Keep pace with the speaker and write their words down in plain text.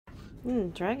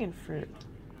Dragon fruit.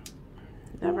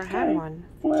 Never had one.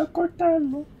 Voy a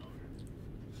cortarlo.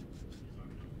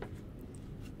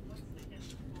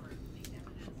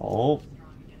 Oh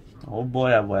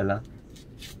boy, abuela.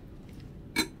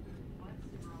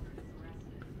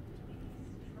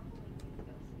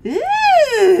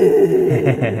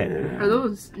 Are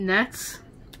those nuts?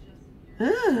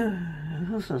 They're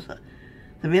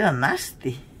really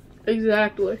nasty.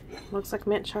 Exactly. Looks like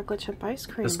mint chocolate chip ice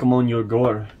cream. Es como un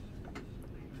yogur.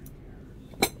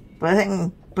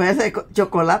 Parece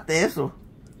chocolate eso.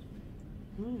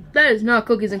 That is not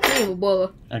cookies and cream,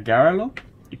 abuela. Agárralo.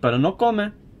 Pero no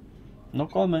come. No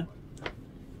come.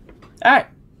 Alright.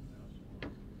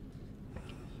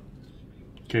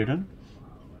 Kaden.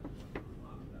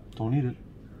 Don't eat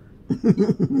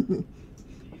it.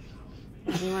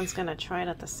 Everyone's gonna try it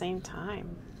at the same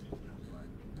time.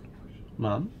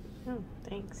 Mom? Oh,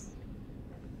 thanks.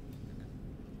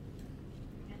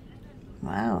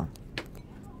 Wow.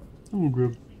 Oh,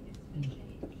 good.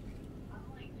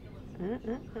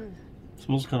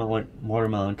 Smells kind of like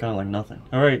watermelon, kind of like nothing.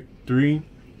 Alright, 3,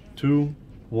 2,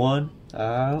 1,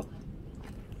 out.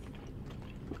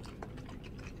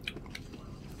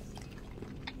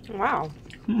 Wow.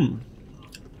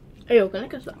 Hey, yo, can I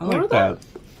get some I like that.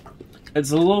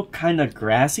 It's a little kind of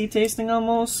grassy tasting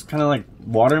almost. Kind of like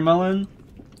watermelon.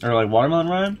 Or like watermelon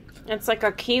rind. It's like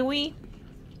a kiwi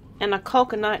and a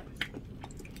coconut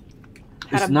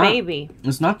had It's a not- baby.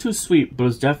 It's not too sweet, but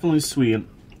it's definitely sweet.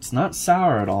 It's not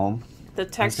sour at all. The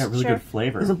It's got texture, really good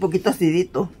flavor. Es un poquito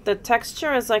acidito. the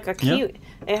texture is like a kiwi.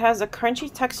 It has a crunchy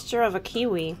texture of a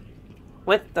kiwi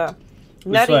with the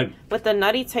nutty, like- with the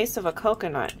nutty taste of a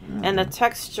coconut, and the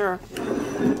texture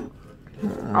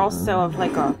also of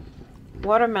like a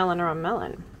watermelon or a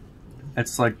melon.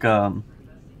 It's like, oh,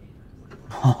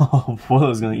 boy, I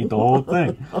was gonna eat the whole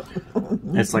thing.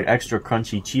 It's like extra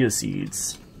crunchy chia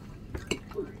seeds.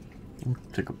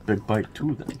 Take a big bite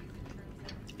too, then.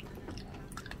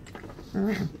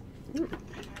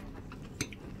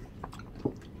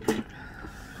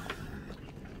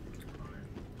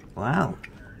 Wow.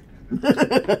 Oh,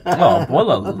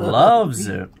 Abuela loves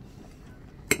it.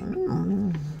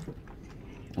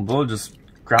 Abuela just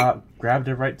grabbed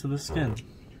it right to the skin.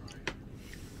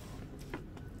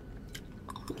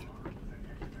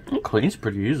 It cleans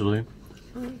pretty easily.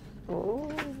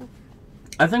 Oh,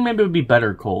 I think maybe it would be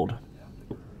better cold.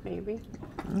 maybe.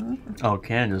 Oh,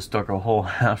 Ken just took a whole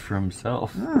half for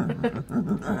himself.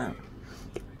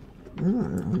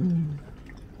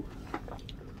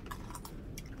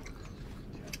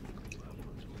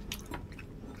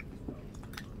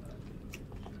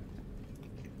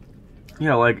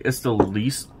 Yeah, like it's the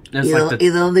least. It's ¿Y like de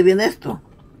dónde viene esto?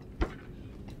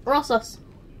 Rosas.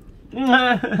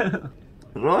 the.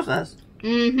 Rosas.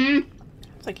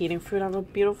 It's like eating fruit out of a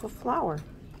beautiful flower.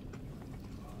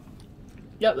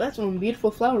 Yep, that's one beautiful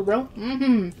flower, bro.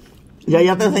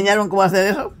 ¿Ya te enseñaron cómo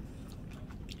hacer eso?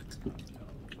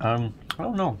 I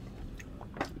don't know.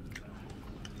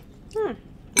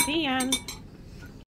 The end.